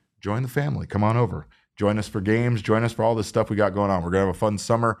considering it, join the family. Come on over. Join us for games. Join us for all this stuff we got going on. We're going to have a fun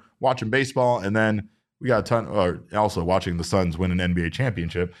summer watching baseball, and then we got a ton, also watching the Suns win an NBA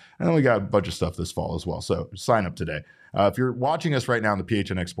championship. And then we got a bunch of stuff this fall as well. So sign up today. If you're watching us right now on the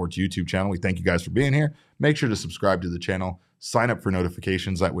PHNX Sports YouTube channel, we thank you guys for being here. Make sure to subscribe to the channel. Sign up for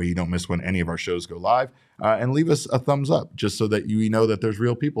notifications. That way you don't miss when any of our shows go live. And leave us a thumbs up just so that you know that there's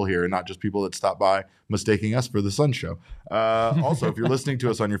real people here and not just people that stop by mistaking us for the Sun Show. Also, if you're listening to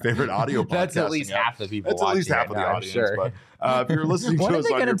us on your favorite audio podcast, that's at least half the people. That's at least half of the audience. Sure. But if you're listening to us, when are they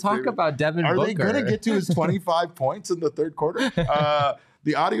going to talk about Devin Booker? Are they going to get to his 25 points in the third quarter?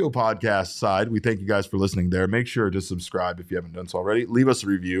 The audio podcast side, we thank you guys for listening there. Make sure to subscribe if you haven't done so already. Leave us a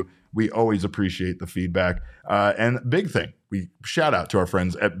review. We always appreciate the feedback. And big thing, we shout out to our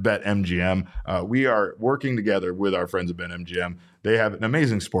friends at BetMGM. We are working together with our friends at BetMGM. They have an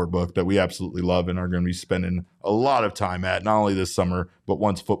amazing sport book that we absolutely love and are going to be spending a lot of time at, not only this summer, but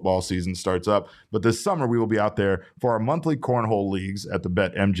once football season starts up. But this summer, we will be out there for our monthly cornhole leagues at the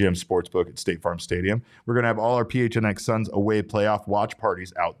BetMGM Sportsbook at State Farm Stadium. We're going to have all our PHNX Suns away playoff watch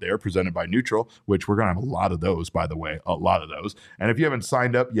parties out there presented by Neutral, which we're going to have a lot of those, by the way, a lot of those. And if you haven't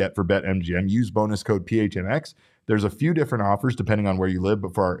signed up yet for BetMGM, use bonus code PHNX. There's a few different offers depending on where you live,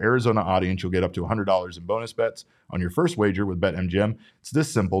 but for our Arizona audience, you'll get up to $100 in bonus bets on your first wager with BetMGM. It's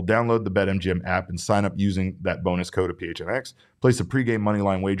this simple. Download the BetMGM app and sign up using that bonus code of PHNX. Place a pregame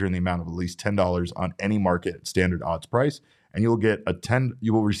moneyline wager in the amount of at least $10 on any market at standard odds price, and you'll get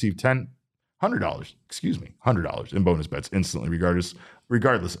you will receive $100 in bonus bets instantly,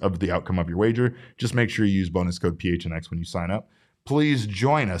 regardless of the outcome of your wager. Just make sure you use bonus code PHNX when you sign up. Please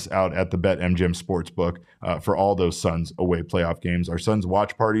join us out at the BetMGM Sportsbook for all those Suns away playoff games. Our Suns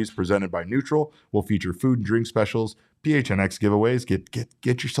watch parties presented by Neutral will feature food and drink specials, PHNX giveaways.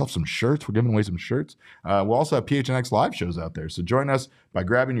 Get yourself some shirts. We're giving away some shirts. We'll also have PHNX live shows out there. So join us by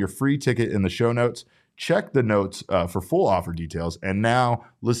grabbing your free ticket in the show notes. Check the notes for full offer details. And now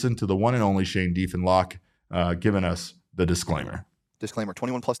listen to the one and only Shane Diefenlock giving us the disclaimer. Disclaimer,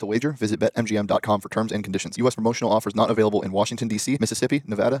 21 plus to wager. Visit BetMGM.com for terms and conditions. U.S. promotional offers not available in Washington, D.C., Mississippi,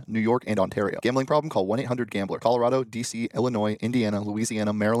 Nevada, New York, and Ontario. Gambling problem? Call 1-800-GAMBLER. Colorado, D.C., Illinois, Indiana,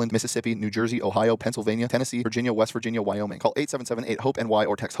 Louisiana, Maryland, Mississippi, New Jersey, Ohio, Pennsylvania, Tennessee, Virginia, West Virginia, Wyoming. Call 877-8-HOPE-NY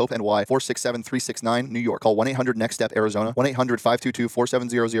or text HOPE-NY 467-369, New York. Call 1-800-NEXT-STEP, Arizona.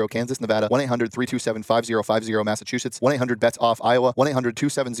 1-800-522-4700, Kansas, Nevada. 1-800-327-5050, Massachusetts. 1-800-BETS-OFF, Iowa.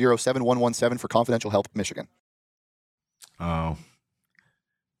 1-800-270-7117 for confidential help, Michigan. Oh.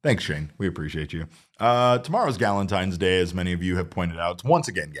 Thanks, Shane. We appreciate you. Tomorrow's Galentine's Day, as many of you have pointed out. It's once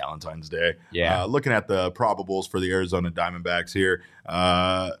again Galentine's Day. Yeah. Looking at the probables for the Arizona Diamondbacks here,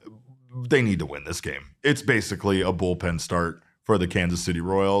 they need to win this game. It's basically a bullpen start for the Kansas City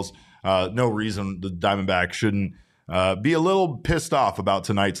Royals. No reason the Diamondbacks shouldn't be a little pissed off about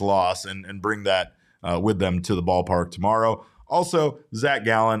tonight's loss and bring that with them to the ballpark tomorrow. Also, Zach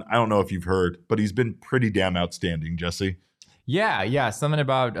Gallen, I don't know if you've heard, but he's been pretty damn outstanding, Jesse. Yeah. Something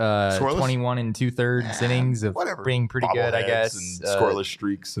about 21 and 2/3 innings of being pretty good, I guess. And scoreless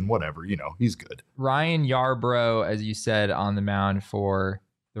streaks and whatever. He's good. Ryan Yarbrough, as you said, on the mound for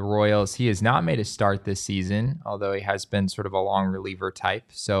the Royals. He has not made a start this season, although he has been sort of a long reliever type.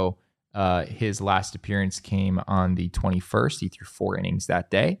 So his last appearance came on the 21st. He threw 4 innings that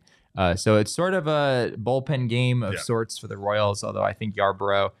day. So it's sort of a bullpen game of sorts for the Royals, although I think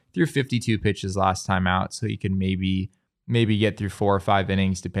Yarbrough threw 52 pitches last time out, so he can maybe get through 4 or 5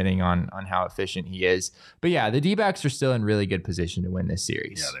 innings, depending on how efficient he is. But yeah, the D-backs are still in really good position to win this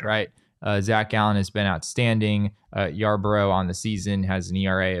series, right? Zach Gallen has been outstanding. Yarbrough on the season has an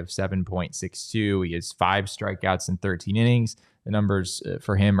ERA of 7.62. He has 5 strikeouts in 13 innings. The numbers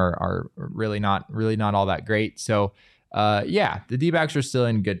for him are really not all that great. So the D-backs are still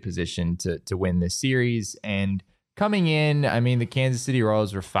in good position to win this series. And coming in, I mean, the Kansas City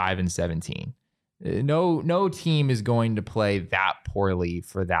Royals were 5-17. No team is going to play that poorly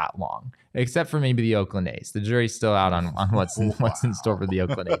for that long, except for maybe the Oakland A's. The jury's still out on what's in store for the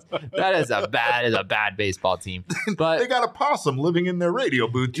Oakland A's. That is a bad baseball team. But they got a possum living in their radio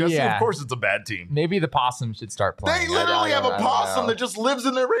booth, Jesse. Yeah. Of course it's a bad team. Maybe the possum should start playing. They literally have a possum that just lives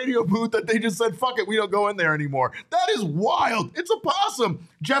in their radio booth that they just said, fuck it, we don't go in there anymore. That is wild. It's a possum.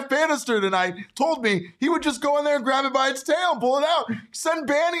 Jeff Bannister tonight told me he would just go in there and grab it by its tail and pull it out. Send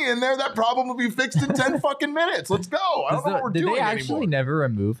Banny in there. That problem will be fixed in 10 fucking minutes. Let's go. I don't know what we're doing anymore. Did they actually never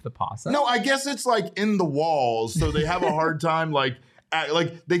remove the possum? No, I guess it's like in the walls, so they have a hard time like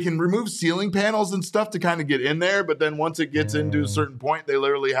they can remove ceiling panels and stuff to kind of get in there, but then once it gets into a certain point, they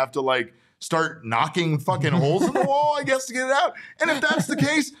literally have to like start knocking fucking holes in the wall, I guess, to get it out. And if that's the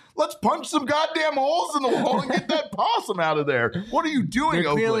case, let's punch some goddamn holes in the wall and get that possum out of there. What are you doing,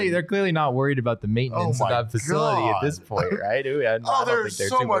 Oakland? They're clearly not worried about the maintenance of that facility at this point, right? There's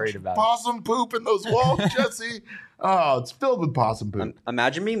so much possum poop in those walls, Jesse. Oh, it's filled with possum poop.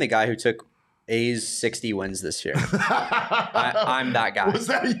 Imagine being the guy who took A's 60 wins this year. I'm that guy. Was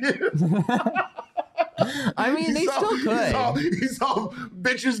that you? I mean, they still could. He saw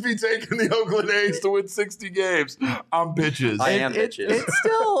bitches be taking the Oakland A's to win 60 games. I'm bitches. I am bitches.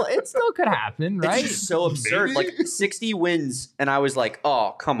 It still could happen, right? It's just so absurd. Maybe? Like 60 wins, and I was like,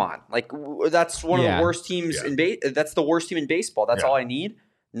 oh, come on. Like that's one of the worst teams in that's the worst team in baseball. That's all I need.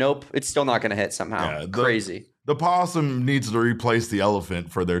 Nope, it's still not going to hit somehow. Crazy. The possum needs to replace the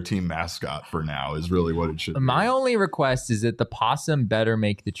elephant for their team mascot for now is really what it should be. My only request is that the possum better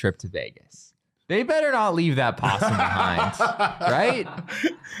make the trip to Vegas. They better not leave that possum behind, right?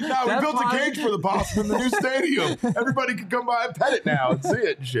 No, we built a cage for the possum in the new stadium. Everybody can come by and pet it now and see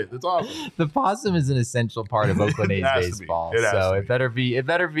it and shit. That's awesome. The possum is an essential part of Oakland A's baseball, so it better be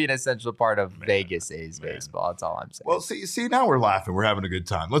an essential part of Vegas A's baseball. That's all I'm saying. Well, see, now we're laughing. We're having a good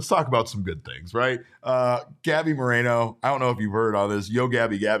time. Let's talk about some good things, right? Gabby Moreno. I don't know if you've heard on this. Yo,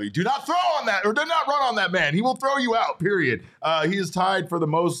 Gabby, do not throw on that, or do not run on that man. He will throw you out. Period. He is tied for the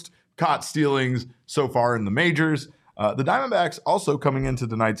most caught stealings so far in the majors. The Diamondbacks also coming into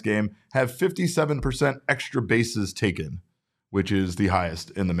tonight's game have 57% extra bases taken, which is the highest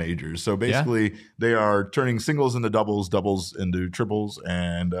in the majors. So basically they are turning singles into doubles, doubles into triples.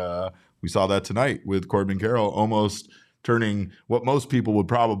 And we saw that tonight with Corbin Carroll almost turning what most people would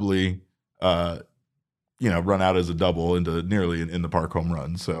probably run out as a double into nearly in the park home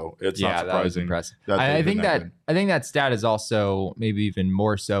run. So it's not surprising. That was impressive. I think that stat is also maybe even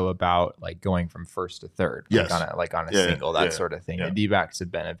more so about like going from first to third, like on a single, that sort of thing. Yeah. The D-backs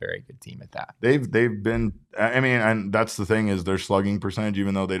have been a very good team at that. They've been. I mean, and that's the thing is their slugging percentage,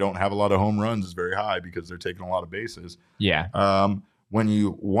 even though they don't have a lot of home runs, is very high because they're taking a lot of bases. Yeah. When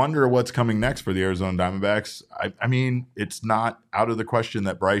you wonder what's coming next for the Arizona Diamondbacks, I mean, it's not out of the question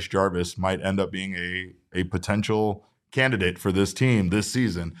that Bryce Jarvis might end up being a potential candidate for this team this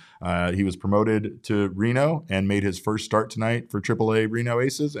season. He was promoted to Reno and made his first start tonight for AAA Reno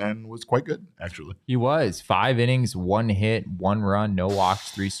Aces and was quite good, actually. He was 5 innings, 1 hit, 1 run, no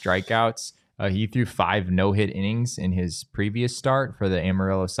walks, 3 strikeouts. He threw 5 no-hit innings in his previous start for the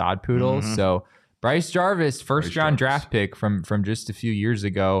Amarillo Sod Poodles. Mm-hmm. So Bryce Jarvis, first-round draft pick from just a few years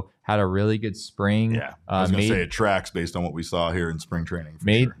ago, had a really good spring. Yeah, I was going to say it tracks based on what we saw here in spring training.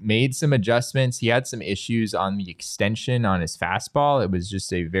 Made some adjustments. He had some issues on the extension on his fastball. It was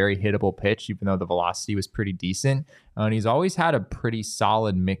just a very hittable pitch, even though the velocity was pretty decent. And he's always had a pretty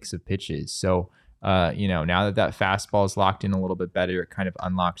solid mix of pitches. So, now that fastball is locked in a little bit better, it kind of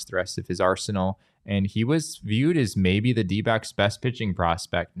unlocks the rest of his arsenal. And he was viewed as maybe the D-backs' best pitching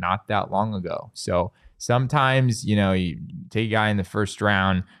prospect not that long ago. So sometimes, you take a guy in the first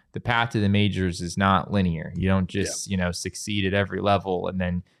round, the path to the majors is not linear. You don't just, succeed at every level and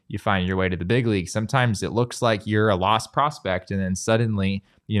then you find your way to the big league. Sometimes it looks like you're a lost prospect and then suddenly,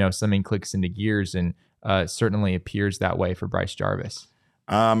 something clicks into gears, and certainly appears that way for Bryce Jarvis.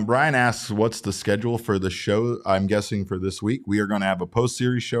 Brian asks, what's the schedule for the show? I'm guessing for this week, we are going to have a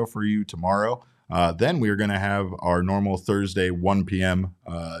post-series show for you tomorrow. Then we are going to have our normal Thursday 1 p.m.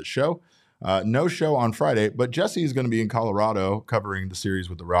 Show. No show on Friday, but Jesse is going to be in Colorado covering the series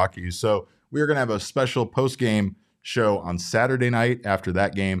with the Rockies. So we are going to have a special post-game show on Saturday night after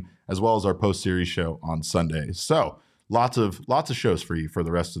that game, as well as our post-series show on Sunday. So lots of shows for you for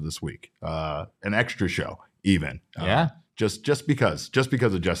the rest of this week. An extra show even. Just because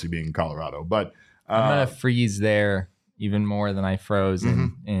of Jesse being in Colorado. But I'm going to freeze there even more than I froze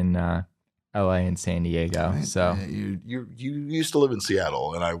in LA and San Diego. Right. So you used to live in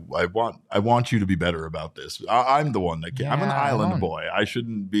Seattle, and I want you to be better about this. I'm the one that I'm an island boy. I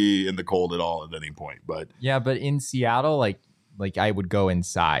shouldn't be in the cold at all at any point. But but in Seattle, like like I would go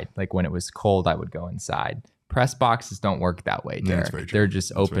inside. Like when it was cold, I would go inside. Press boxes don't work that way, Derek. They're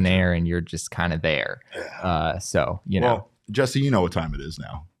just open air and you're just kind of there. So, you know. Well, Jesse, you know what time it is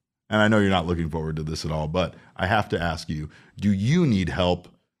now. And I know you're not looking forward to this at all, but I have to ask you, do you need help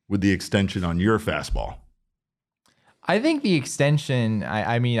with the extension on your fastball? I think the extension,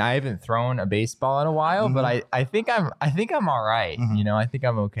 I mean, I haven't thrown a baseball in a while, but I think I'm all right. You know, I think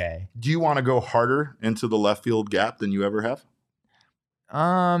I'm okay. Do you want to go harder into the left field gap than you ever have?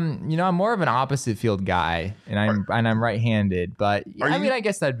 You know, I'm more of an opposite field guy, and I'm right-handed, but I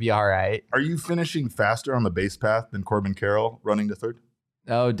guess that'd be all right. Are you finishing faster on the base path than Corbin Carroll running to third?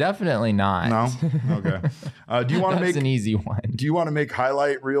 Oh, definitely not. No? Okay. Do you want to make an easy one? Do you want to make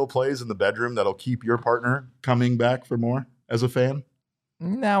highlight reel plays in the bedroom that'll keep your partner coming back for more as a fan?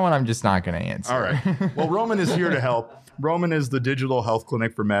 That one I'm just not going to answer. All right. Well, Roman is here to help. Roman is the digital health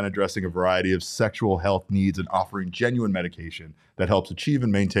clinic for men addressing a variety of sexual health needs and offering genuine medication that helps achieve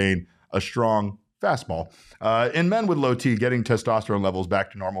and maintain a strong fastball. In men with low T, getting testosterone levels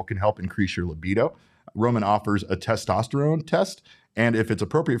back to normal can help increase your libido. Roman offers a testosterone test, and if it's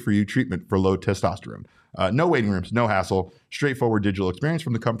appropriate for you, treatment for low testosterone. No waiting rooms, no hassle, straightforward digital experience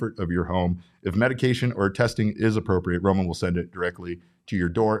from the comfort of your home. If medication or testing is appropriate, Roman will send it directly to your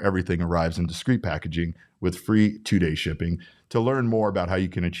door. Everything arrives in discreet packaging with free 2-day shipping. To learn more about how you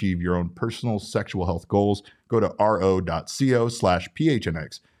can achieve your own personal sexual health goals, go to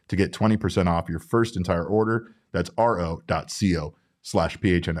ro.co/PHNX to get 20% off your first entire order. That's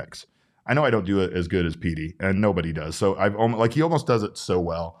ro.co/PHNX. I know I don't do it as good as Petey, and nobody does. So he almost does it so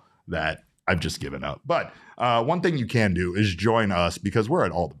well that I've just given up. But one thing you can do is join us, because we're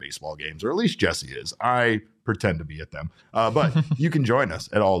at all the baseball games, or at least Jesse is. I pretend to be at them. But you can join us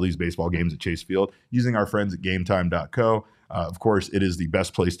at all these baseball games at Chase Field using our friends at GameTime.co. Of course, it is the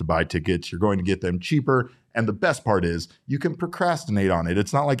best place to buy tickets. You're going to get them cheaper. And the best part is you can procrastinate on it.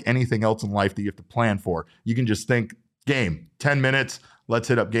 It's not like anything else in life that you have to plan for. You can just think, game, 10 minutes. Let's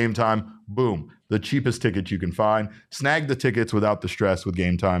hit up Game Time. Boom. The cheapest tickets you can find. Snag the tickets without the stress with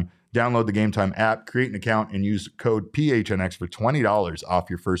Game Time. Download the Game Time app, create an account, and use code PHNX for $20 off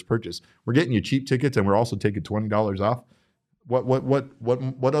your first purchase. We're getting you cheap tickets, and we're also taking $20 off.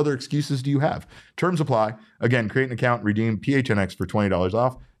 What other excuses do you have? Terms apply. Again, create an account, redeem PHNX for $20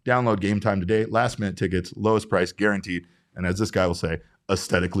 off. Download Game Time today. Last minute tickets, lowest price guaranteed. And as this guy will say,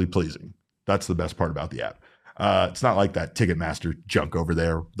 aesthetically pleasing. That's the best part about the app. It's not like that Ticketmaster junk over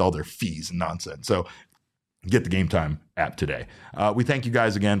there with all their fees and nonsense. So get the Game Time app today. We thank you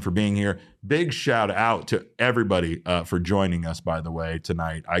guys again for being here. Big shout out to everybody for joining us, by the way,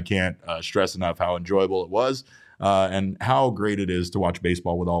 tonight. I can't stress enough how enjoyable it was and how great it is to watch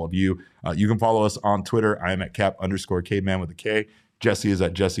baseball with all of you. You can follow us on Twitter. I am at Cap_Caveman with a K. Jesse is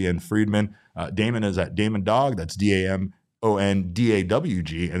at Jesse N. Friedman. Damon is at Damon Dog. That's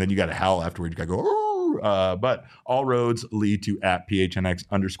DAMONDAWG. And then you got a howl afterward. You got to go, but all roads lead to at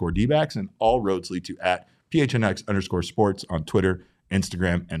PHNX_DBacks, and all roads lead to at PHNX_sports on Twitter,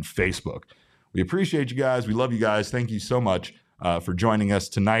 Instagram, and Facebook. We appreciate you guys. We love you guys. Thank you so much for joining us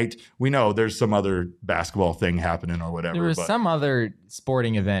tonight. We know there's some other basketball thing happening or whatever. There was some other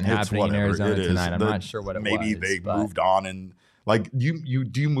sporting event happening in Arizona tonight. I'm not sure what it was. Maybe they moved on, and like do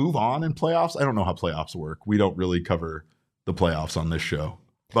you move on in playoffs? I don't know how playoffs work. We don't really cover the playoffs on this show.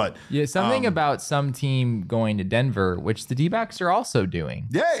 But yeah, something about some team going to Denver, which the D-backs are also doing.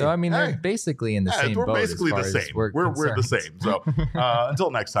 Yay, so I mean, they're basically in the same boat. We're basically the same. We're the same. So until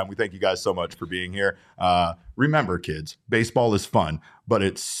next time, we thank you guys so much for being here. Remember, kids, baseball is fun, but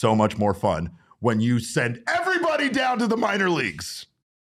it's so much more fun when you send everybody down to the minor leagues.